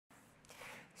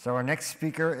So our next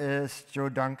speaker is Joe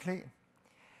Dunkley.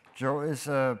 Joe is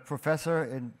a professor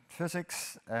in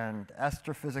physics and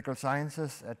astrophysical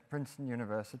sciences at Princeton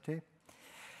University.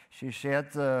 She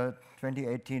shared the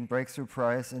 2018 Breakthrough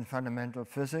Prize in Fundamental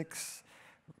Physics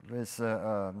with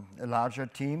a larger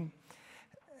team,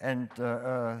 and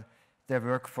their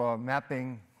work for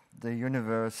mapping the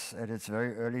universe at its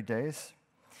very early days.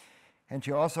 And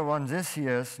she also won this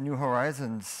year's New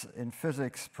Horizons in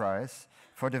Physics Prize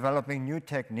for developing new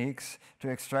techniques to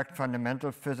extract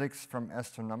fundamental physics from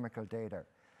astronomical data.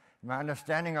 My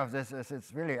understanding of this is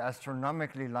it's really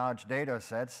astronomically large data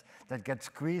sets that get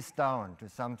squeezed down to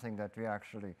something that we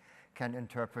actually can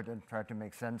interpret and try to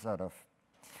make sense out of.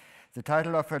 The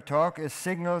title of her talk is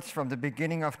Signals from the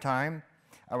Beginning of Time,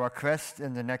 Our Quest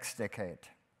in the Next Decade.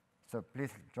 So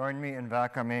please join me in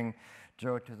welcoming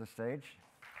Joe to the stage.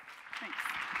 Thanks.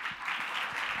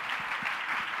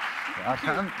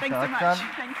 Welcome. Thanks so much.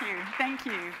 Thank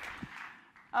you.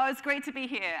 Oh, it's great to be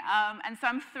here. And so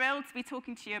I'm thrilled to be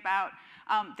talking to you about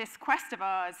this quest of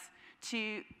ours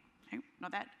to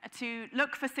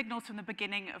look for signals from the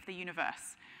beginning of the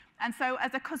universe. And so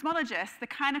as a cosmologist, the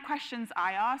kind of questions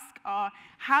I ask are,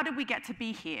 how did we get to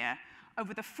be here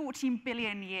over the 14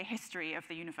 billion year history of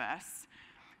the universe?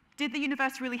 Did the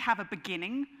universe really have a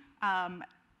beginning?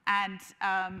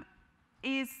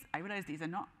 I realize these are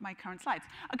not my current slides.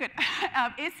 Oh, good.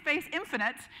 Is space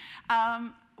infinite?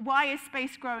 Why is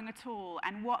space growing at all?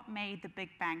 And what made the Big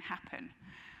Bang happen?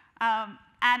 And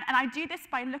I do this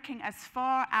by looking as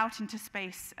far out into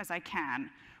space as I can,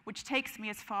 which takes me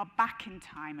as far back in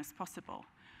time as possible.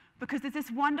 Because there's this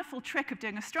wonderful trick of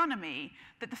doing astronomy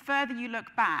that the further you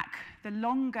look back, the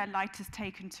longer light has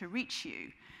taken to reach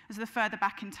you, as the further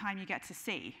back in time you get to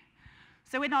see.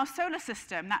 So in our solar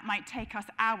system, that might take us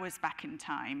hours back in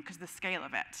time because of the scale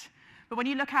of it. But when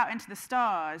you look out into the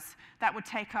stars, that would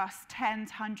take us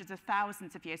tens, hundreds of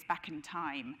thousands of years back in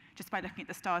time, just by looking at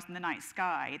the stars in the night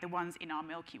sky, the ones in our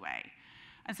Milky Way.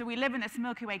 And so we live in this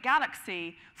Milky Way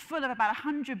galaxy full of about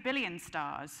 100 billion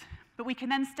stars. But we can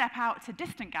then step out to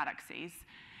distant galaxies,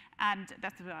 and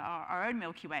that's our own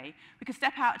Milky Way. We can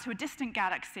step out to a distant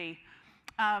galaxy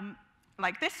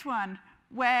like this one,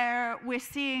 where we're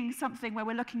seeing something where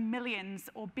we're looking millions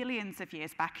or billions of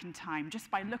years back in time just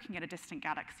by looking at a distant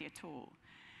galaxy at all.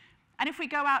 And if we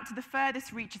go out to the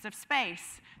furthest reaches of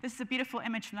space, this is a beautiful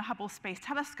image from the Hubble Space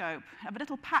Telescope of a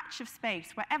little patch of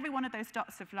space where every one of those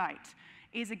dots of light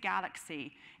is a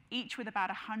galaxy, each with about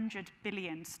 100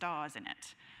 billion stars in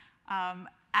it.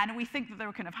 And we think that there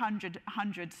are kind of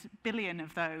 100 billion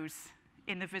of those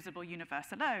in the visible universe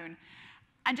alone.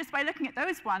 And just by looking at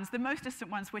those ones, the most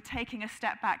distant ones, we're taking a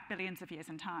step back billions of years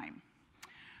in time.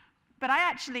 But I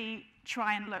actually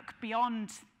try and look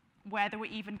beyond where there were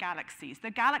even galaxies.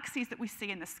 The galaxies that we see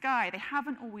in the sky, they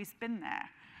haven't always been there.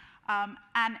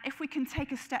 And if we can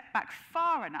take a step back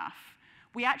far enough,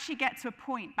 we actually get to a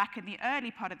point back in the early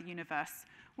part of the universe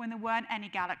when there weren't any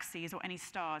galaxies or any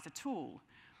stars at all.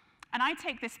 And I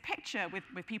take this picture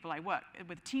with people I work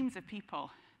with, teams of people,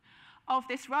 of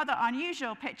this rather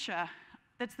unusual picture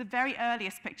that's the very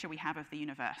earliest picture we have of the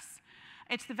universe.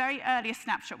 It's the very earliest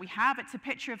snapshot we have. It's a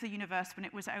picture of the universe when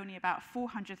it was only about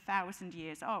 400,000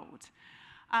 years old.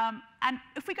 And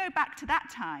if we go back to that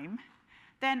time,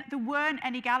 then there weren't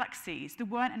any galaxies, there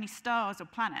weren't any stars or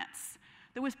planets.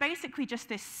 There was basically just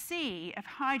this sea of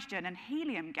hydrogen and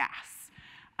helium gas.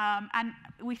 And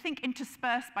we think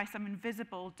interspersed by some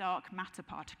invisible dark matter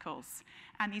particles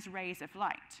and these rays of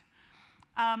light.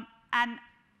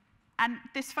 And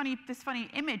this funny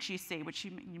image you see, which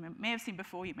you may have seen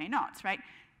before, you may not, right?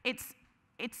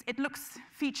 It looks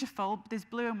featureful. There's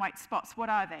blue and white spots. What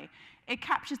are they? It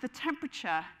captures the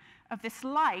temperature of this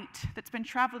light that's been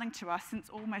traveling to us since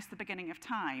almost the beginning of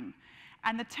time.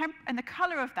 And the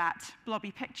color of that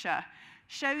blobby picture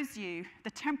shows you the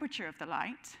temperature of the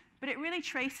light, but it really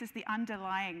traces the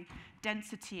underlying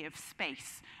density of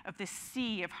space, of this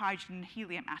sea of hydrogen and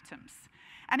helium atoms.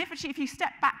 And if you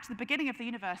step back to the beginning of the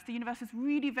universe is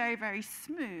really very, very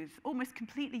smooth, almost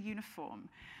completely uniform.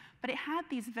 But it had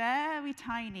these very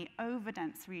tiny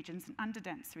overdense regions and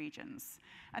underdense regions.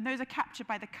 And those are captured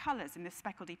by the colors in this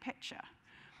speckledy picture.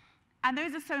 And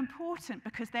those are so important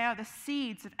because they are the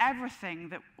seeds of everything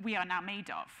that we are now made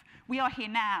of. We are here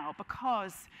now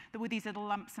because there were these little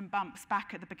lumps and bumps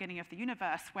back at the beginning of the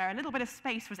universe where a little bit of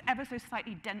space was ever so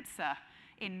slightly denser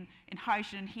in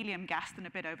hydrogen and helium gas than a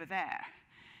bit over there.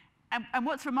 And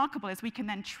what's remarkable is we can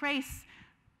then trace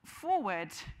forward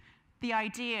the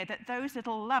idea that those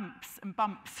little lumps and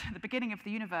bumps at the beginning of the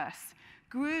universe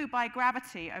grew by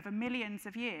gravity over millions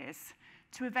of years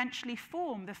to eventually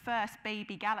form the first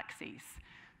baby galaxies.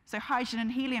 So hydrogen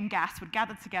and helium gas would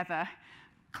gather together,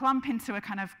 clump into a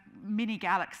kind of mini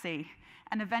galaxy,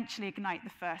 and eventually ignite the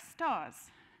first stars.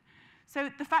 So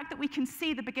the fact that we can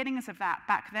see the beginnings of that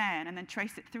back then and then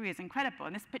trace it through is incredible.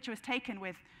 And this picture was taken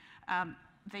with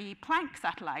the Planck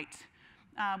satellite,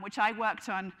 which I worked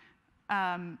on,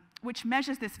 which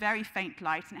measures this very faint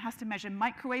light, and it has to measure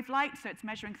microwave light, so it's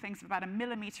measuring things of about 1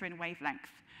 millimeter in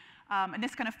wavelength. And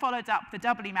this kind of followed up the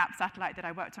doubly mapped satellite that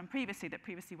I worked on previously, that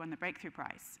previously won the Breakthrough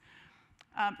Prize.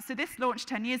 So this launched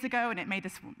 10 years ago, and it made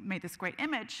this great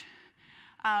image.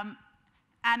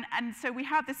 And so we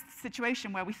have this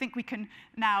situation where we think we can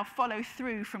now follow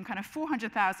through from kind of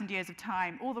 400,000 years of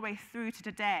time all the way through to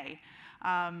today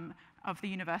of the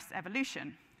universe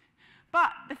evolution.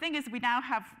 But the thing is,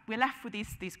 we're left with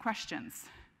these questions.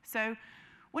 So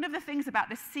one of the things about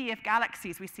this sea of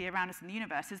galaxies we see around us in the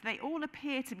universe is they all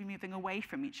appear to be moving away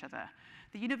from each other.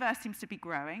 The universe seems to be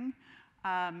growing,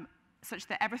 such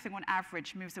that everything on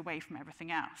average moves away from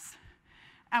everything else.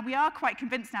 And we are quite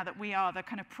convinced now that we are the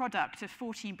kind of product of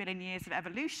 14 billion years of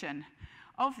evolution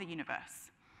of the universe.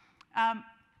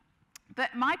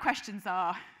 But my questions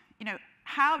are,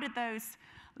 how did those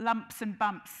lumps and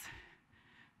bumps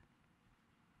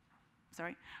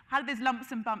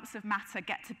of matter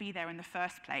get to be there in the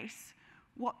first place?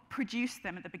 What produced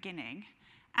them at the beginning?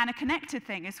 And a connected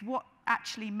thing is what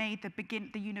actually made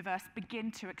the universe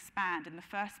begin to expand in the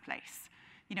first place?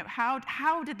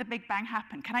 How did the Big Bang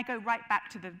happen? Can I go right back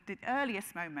to the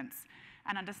earliest moments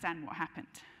and understand what happened?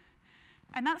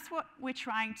 And that's what we're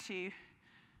trying to,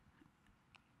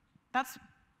 that's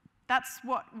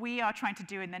what we are trying to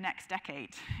do in the next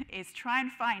decade, is try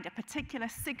and find a particular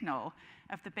signal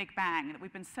of the Big Bang that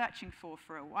we've been searching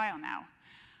for a while now.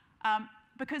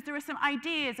 Because there are some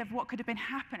ideas of what could have been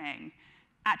happening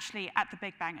actually at the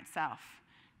Big Bang itself.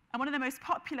 And one of the most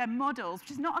popular models,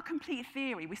 which is not a complete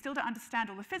theory, we still don't understand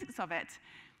all the physics of it,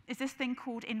 is this thing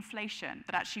called inflation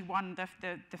that actually won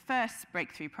the first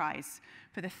Breakthrough Prize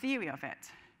for the theory of it.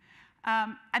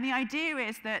 And the idea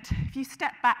is that if you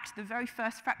step back to the very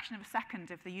first fraction of a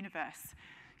second of the universe,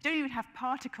 you don't even have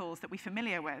particles that we're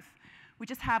familiar with. We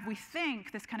just have, we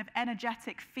think, this kind of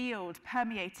energetic field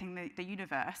permeating the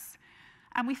universe.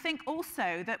 And we think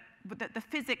also that the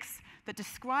physics that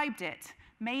described it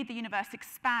made the universe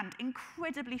expand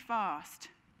incredibly fast,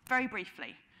 very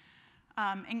briefly,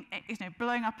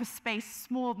 blowing up a space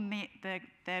smaller than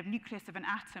the nucleus of an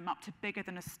atom up to bigger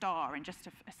than a star in just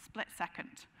a split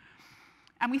second.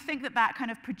 And we think that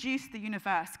kind of produced the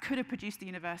universe, could have produced the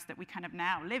universe that we kind of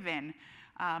now live in,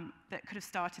 that could have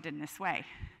started in this way.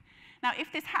 Now,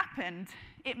 if this happened,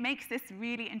 it makes this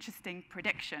really interesting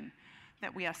prediction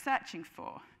that we are searching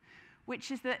for, which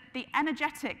is that the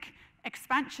energetic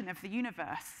expansion of the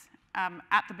universe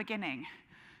at the beginning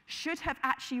should have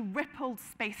actually rippled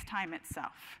space-time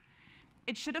itself.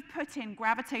 It should have put in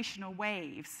gravitational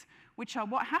waves, which are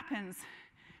what happens,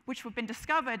 which have been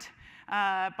discovered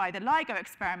by the LIGO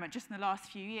experiment just in the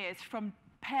last few years from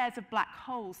pairs of black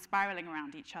holes spiraling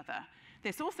around each other.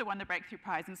 This also won the Breakthrough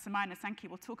Prize, and Samina Sankey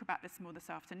will talk about this more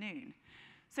this afternoon.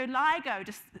 So LIGO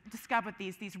just discovered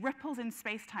these ripples in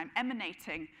space-time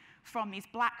emanating from these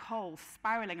black holes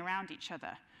spiraling around each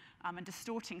other and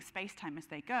distorting space-time as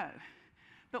they go.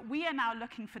 But we are now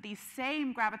looking for these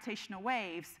same gravitational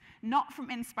waves, not from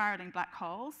in-spiraling black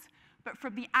holes, but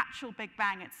from the actual Big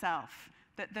Bang itself.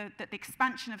 That the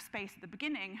expansion of space at the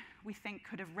beginning, we think,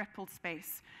 could have rippled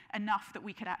space enough that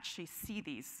we could actually see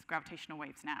these gravitational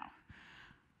waves now.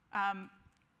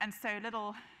 And so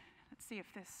let's see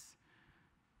if this,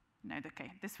 no,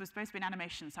 okay, this was supposed to be an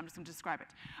animation, so I'm just going to describe it.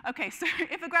 Okay, so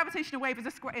if a gravitational wave is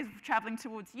traveling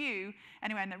towards you,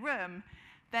 anywhere in the room,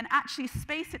 then actually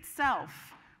space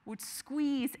itself would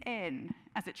squeeze in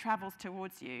as it travels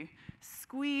towards you,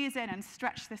 squeeze in and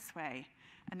stretch this way,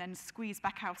 and then squeeze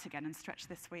back out again and stretch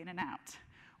this way in and out,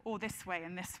 or this way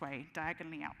and this way,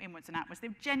 diagonally out, inwards and outwards.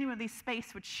 Genuinely,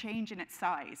 space would change in its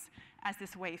size as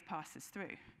this wave passes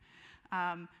through.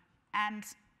 And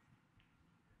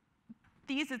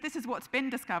this is what's been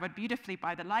discovered beautifully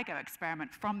by the LIGO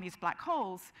experiment from these black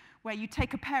holes, where you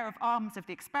take a pair of arms of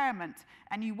the experiment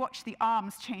and you watch the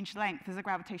arms change length as a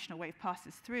gravitational wave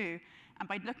passes through, and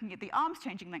by looking at the arms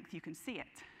changing length, you can see it.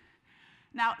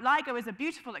 Now, LIGO is a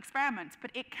beautiful experiment,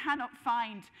 but it cannot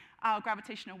find our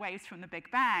gravitational waves from the Big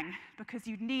Bang because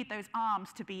you'd need those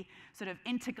arms to be sort of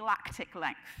intergalactic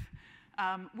length.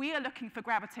 We are looking for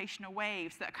gravitational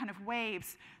waves that are kind of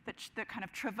waves that kind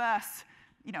of traverse,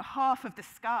 half of the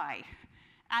sky.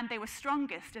 And they were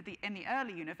strongest in the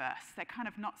early universe. They're kind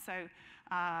of not so,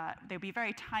 they'll be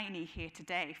very tiny here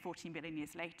today, 14 billion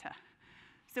years later.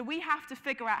 So we have to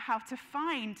figure out how to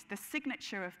find the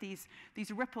signature of these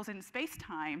ripples in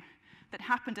space-time that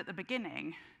happened at the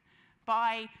beginning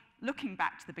by looking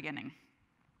back to the beginning.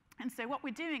 And so what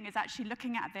we're doing is actually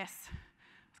looking at this.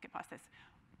 Let's get past this.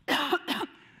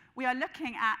 We are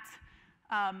looking at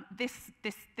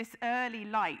this early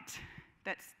light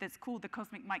that's called the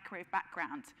cosmic microwave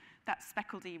background, that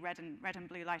speckledy red and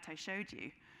blue light I showed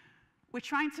you. We're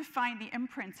trying to find the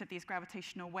imprint of these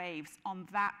gravitational waves on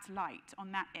that light, on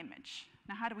that image.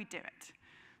 Now, how do we do it?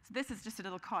 So this is just a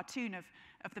little cartoon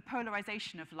of the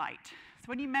polarization of light. So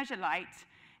when you measure light,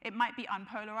 it might be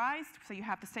unpolarized, so you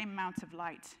have the same amount of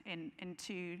light in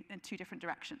two different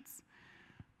directions.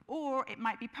 Or it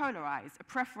might be polarized, a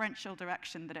preferential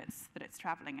direction that it's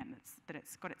traveling in, that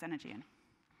it's got its energy in.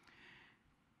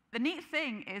 The neat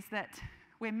thing is that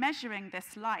we're measuring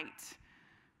this light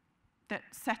that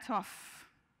set off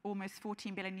almost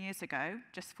 14 billion years ago,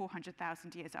 just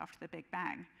 400,000 years after the Big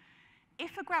Bang.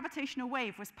 If a gravitational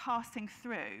wave was passing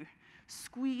through,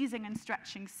 squeezing and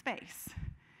stretching space,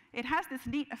 it has this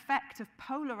neat effect of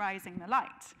polarizing the light,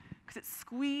 because it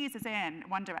squeezes in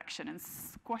one direction and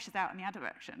squashes out in the other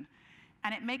direction.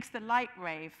 And it makes the light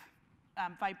wave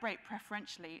vibrate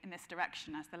preferentially in this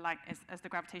direction as the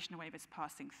gravitational wave is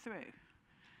passing through.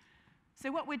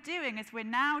 So what we're doing is we're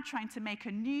now trying to make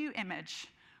a new image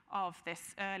of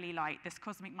this early light, this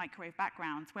cosmic microwave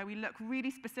background, where we look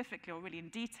really specifically or really in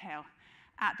detail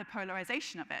at the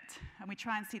polarization of it. And we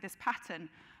try and see this pattern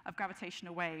of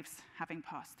gravitational waves having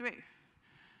passed through.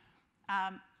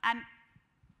 And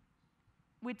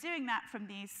we're doing that from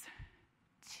these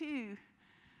two,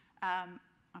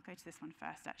 I'll go to this one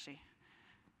first, actually.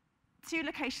 Two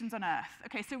locations on Earth.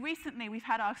 Okay, so recently we've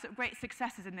had our sort of great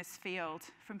successes in this field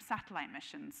from satellite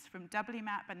missions, from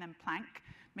WMAP and then Planck,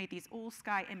 made these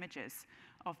all-sky images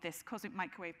of this cosmic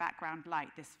microwave background light,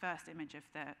 this first image of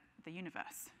the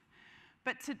universe.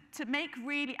 But to make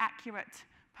really accurate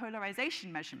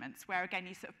polarization measurements, where again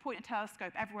you sort of point a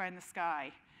telescope everywhere in the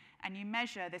sky, and you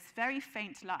measure this very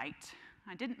faint light.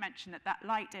 I didn't mention that that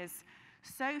light is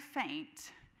so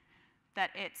faint that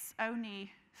it's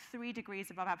only 3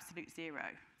 degrees above absolute zero.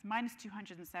 It's minus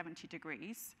 270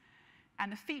 degrees.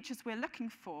 And the features we're looking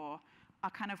for are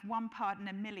kind of 1 part in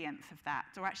a millionth of that,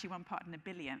 or actually 1 part in a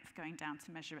billionth, going down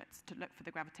to measure it, to look for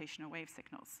the gravitational wave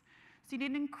signals. So you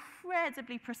need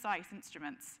incredibly precise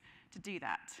instruments to do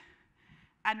that.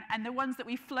 And the ones that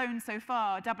we've flown so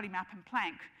far, WMAP and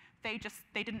Planck,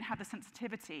 they didn't have the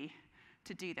sensitivity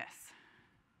to do this.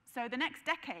 So the next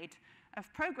decade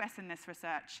of progress in this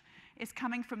research is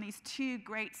coming from these two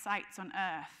great sites on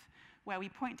Earth where we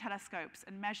point telescopes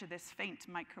and measure this faint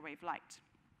microwave light.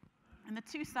 And the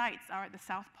two sites are at the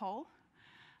South Pole,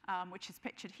 which is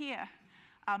pictured here,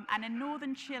 and in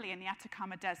northern Chile in the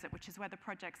Atacama Desert, which is where the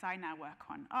projects I now work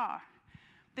on are.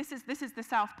 This is the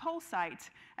South Pole site,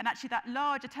 and actually that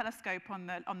larger telescope on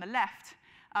the left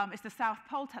is the South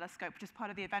Pole telescope, which is part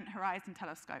of the Event Horizon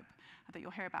telescope that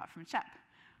you'll hear about from Shep.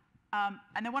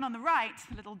 And the one on the right,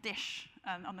 the little dish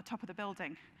on the top of the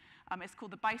building, is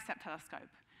called the BICEP telescope.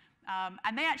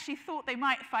 And they actually thought they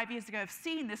might, 5 years ago, have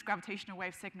seen this gravitational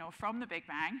wave signal from the Big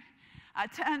Bang.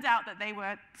 It turned out that they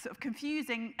were sort of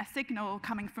confusing a signal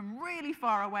coming from really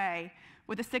far away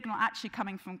with a signal actually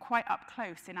coming from quite up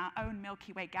close in our own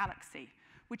Milky Way galaxy,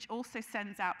 which also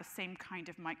sends out the same kind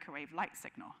of microwave light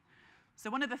signal. So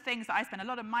one of the things that I spend a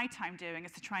lot of my time doing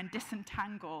is to try and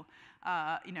disentangle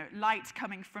light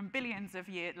coming from billions of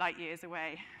light years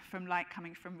away from light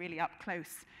coming from really up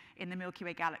close in the Milky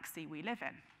Way galaxy we live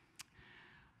in.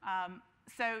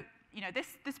 So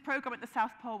this program at the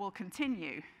South Pole will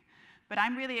continue, but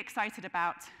I'm really excited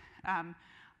about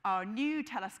our new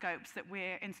telescopes that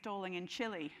we're installing in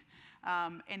Chile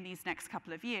in these next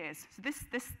couple of years. So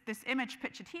this image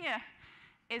pictured here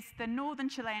is the northern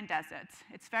Chilean desert.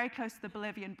 It's very close to the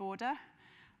Bolivian border.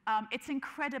 It's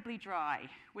incredibly dry,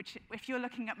 which if you're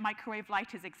looking at microwave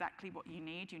light is exactly what you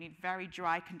need. You need very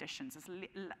dry conditions, as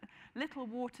little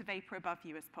water vapor above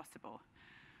you as possible.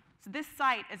 So this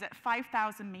site is at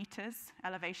 5,000 meters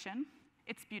elevation.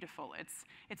 It's beautiful.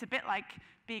 It's a bit like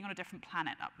being on a different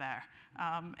planet up there.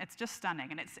 It's just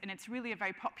stunning, and it's really a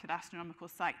very popular astronomical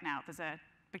site now. There's a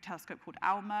big telescope called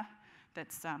ALMA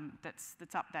that's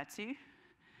up there too.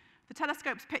 The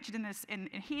telescopes pictured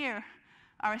in here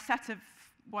are a set of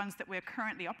ones that we're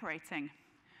currently operating,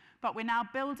 but we're now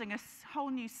building a whole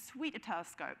new suite of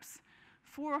telescopes,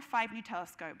 4 or 5 new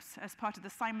telescopes as part of the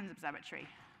Simons Observatory,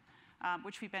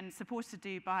 which we've been supported to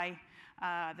do by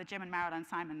the Jim and Marilyn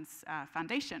Simons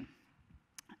Foundation.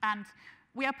 And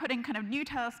we are putting kind of new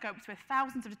telescopes with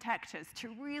thousands of detectors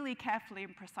to really carefully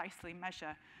and precisely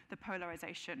measure the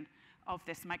polarization of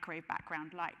this microwave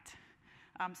background light.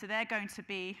 So they're going to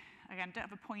be, again, I don't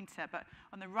have a pointer, but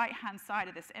on the right-hand side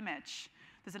of this image,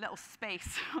 there's a little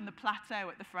space on the plateau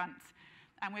at the front.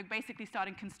 And we're basically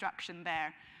starting construction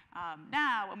there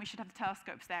now, and we should have the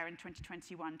telescopes there in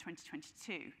 2021,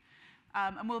 2022.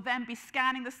 And we'll then be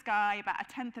scanning the sky, about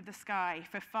 1/10 of the sky,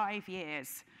 for 5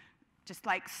 years, just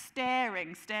like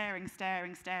staring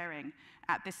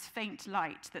at this faint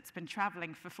light that's been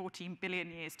traveling for 14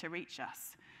 billion years to reach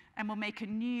us. And we'll make a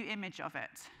new image of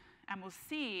it, and we'll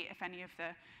see if any of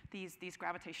these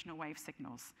gravitational wave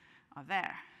signals are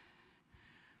there.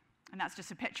 And that's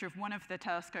just a picture of one of the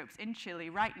telescopes in Chile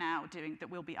right now that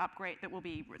we'll be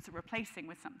replacing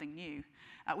with something new.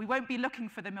 We won't be looking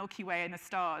for the Milky Way and the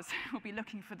stars. We'll be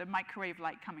looking for the microwave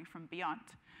light coming from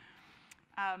beyond.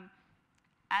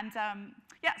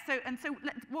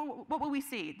 What will we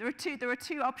see? There are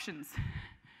two options.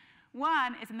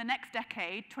 One is in the next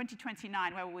decade,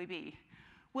 2029, where will we be?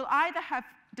 We'll either have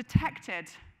detected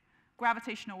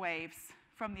gravitational waves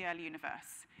from the early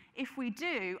universe. If we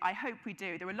do, I hope we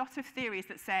do. There are lots of theories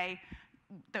that say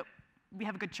that we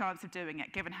have a good chance of doing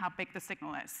it, given how big the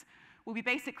signal is. We'll be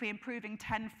basically improving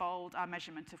 10-fold our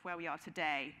measurement of where we are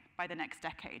today by the next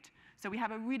decade. So we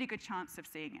have a really good chance of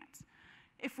seeing it.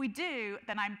 If we do,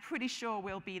 then I'm pretty sure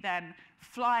we'll be then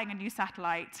flying a new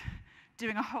satellite,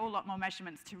 doing a whole lot more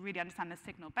measurements to really understand the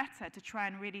signal better, to try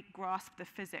and really grasp the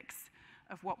physics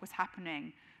of what was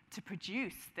happening to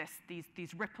produce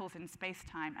these ripples in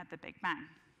space-time at the Big Bang.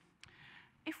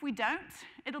 If we don't,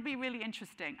 it'll be really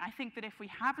interesting. I think that if we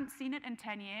haven't seen it in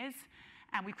 10 years,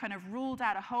 and we've kind of ruled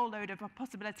out a whole load of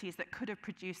possibilities that could have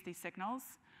produced these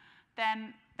signals,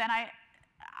 then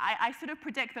I sort of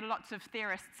predict that lots of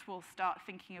theorists will start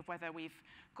thinking of whether we've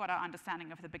got our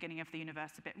understanding of the beginning of the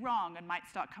universe a bit wrong and might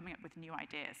start coming up with new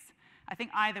ideas. I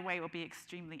think either way will be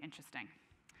extremely interesting.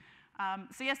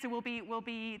 So we'll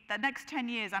be the next 10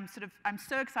 years. I'm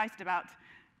so excited about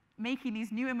making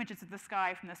these new images of the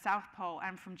sky from the South Pole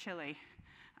and from Chile,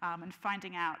 and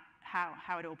finding out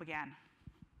how it all began.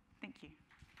 Thank you.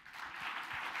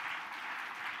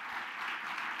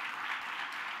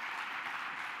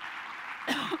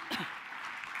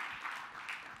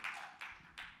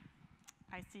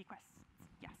 I see questions.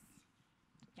 Yes.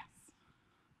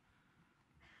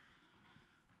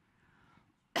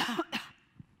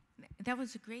 That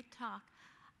was a great talk.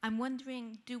 I'm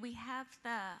wondering, do we have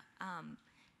the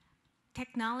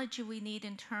technology we need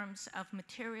in terms of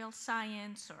material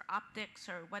science or optics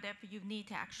or whatever you need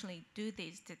to actually do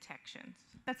these detections?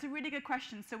 That's a really good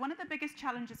question. So one of the biggest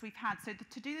challenges we've had, so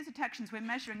to do the detections, we're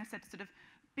measuring a set of sort of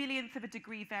billionth of a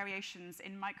degree variations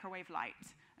in microwave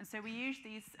light. And so we use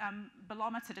these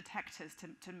bolometer detectors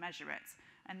to measure it.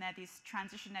 And they're these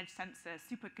transition edge sensor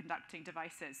superconducting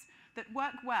devices that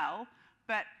work well,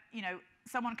 but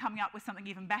someone coming up with something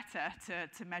even better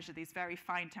to measure these very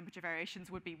fine temperature variations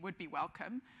would be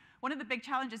welcome. One of the big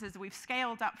challenges is we've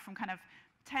scaled up from kind of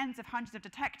tens of hundreds of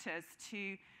detectors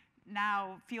to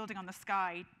now fielding on the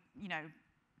sky,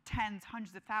 tens,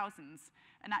 hundreds of thousands.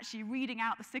 And actually reading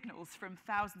out the signals from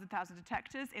thousands and thousands of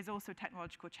detectors is also a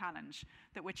technological challenge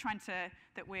that we're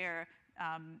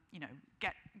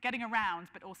getting around,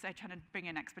 but also trying to bring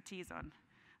in expertise on.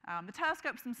 The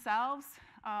telescopes themselves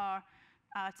are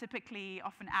typically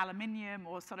often aluminium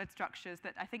or solid structures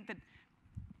that I think that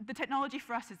the technology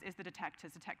for us is the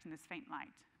detectors detecting this faint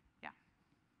light. Yeah.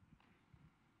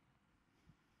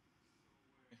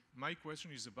 My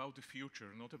question is about the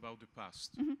future, not about the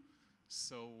past. Mm-hmm.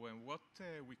 So what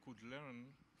we could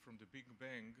learn from the Big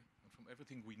Bang and from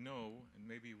everything we know, and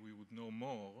maybe we would know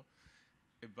more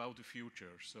about the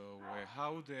future. So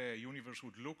how the universe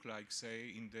would look like,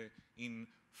 say, in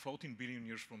 14 billion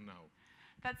years from now.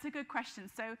 That's a good question.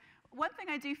 So one thing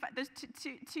I do, there's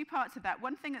two parts of that.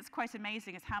 One thing that's quite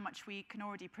amazing is how much we can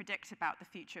already predict about the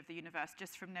future of the universe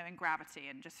just from knowing gravity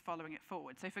and just following it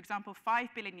forward. So for example,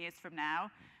 5 billion years from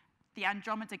now, the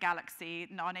Andromeda galaxy,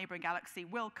 our neighboring galaxy,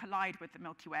 will collide with the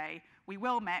Milky Way. We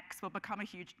will mix, we'll become a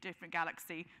huge different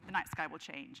galaxy. The night sky will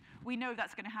change. We know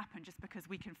that's going to happen just because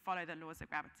we can follow the laws of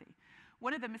gravity.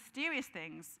 One of the mysterious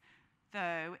things,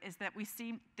 though, is that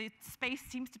the space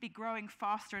seems to be growing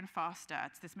faster and faster.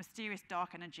 It's this mysterious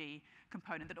dark energy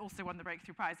component that also won the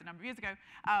Breakthrough Prize a number of years ago.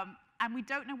 And we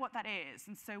don't know what that is.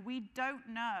 And so we don't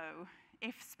know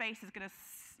if space is going to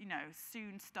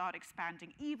soon start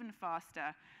expanding even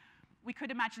faster. We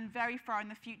could imagine very far in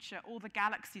the future, all the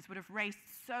galaxies would have raced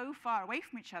so far away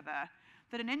from each other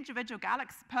that an individual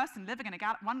person living in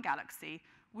one galaxy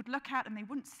would look out and they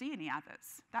wouldn't see any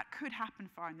others. That could happen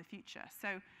far in the future.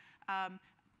 So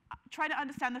trying to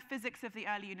understand the physics of the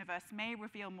early universe may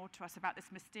reveal more to us about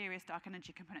this mysterious dark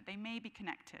energy component. They may be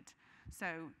connected.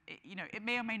 So, it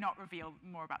may or may not reveal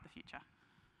more about the future.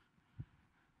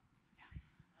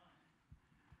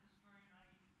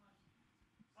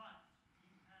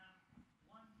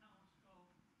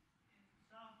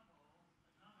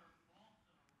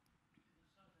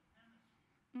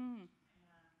 Mm.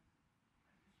 And I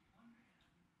just wonder,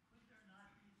 could there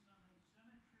not be some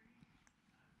asymmetry,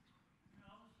 so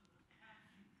that perhaps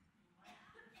you might miss something, point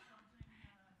in the other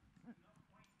direction?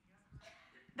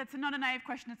 That's not a naive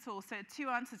question at all. So 2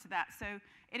 answers to that. So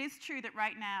it is true that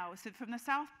right now, so from the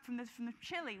south, from the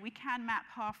Chile, we can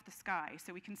map half the sky.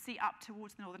 So we can see up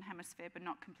towards the northern hemisphere, but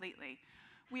not completely.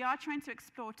 We are trying to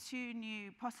explore 2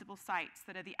 new possible sites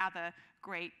that are the other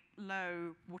great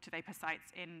low water vapor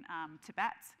sites in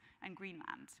Tibet and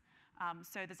Greenland.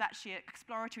 So there's actually an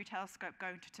exploratory telescope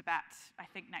going to Tibet, I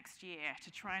think, next year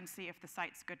to try and see if the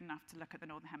site's good enough to look at the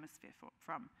northern hemisphere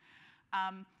from.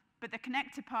 But the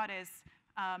connected part is,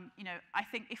 I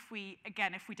think if we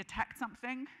detect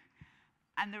something,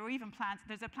 and there are even plans,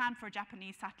 there's a plan for a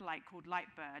Japanese satellite called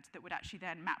Lightbird that would actually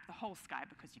then map the whole sky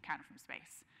because you can from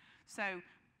space. So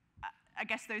I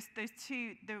guess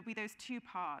there would be those 2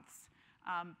 paths.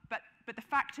 But the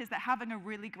fact is that having a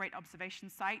really great observation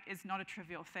site is not a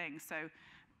trivial thing. So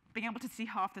being able to see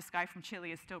half the sky from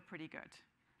Chile is still pretty good.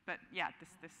 But yeah, this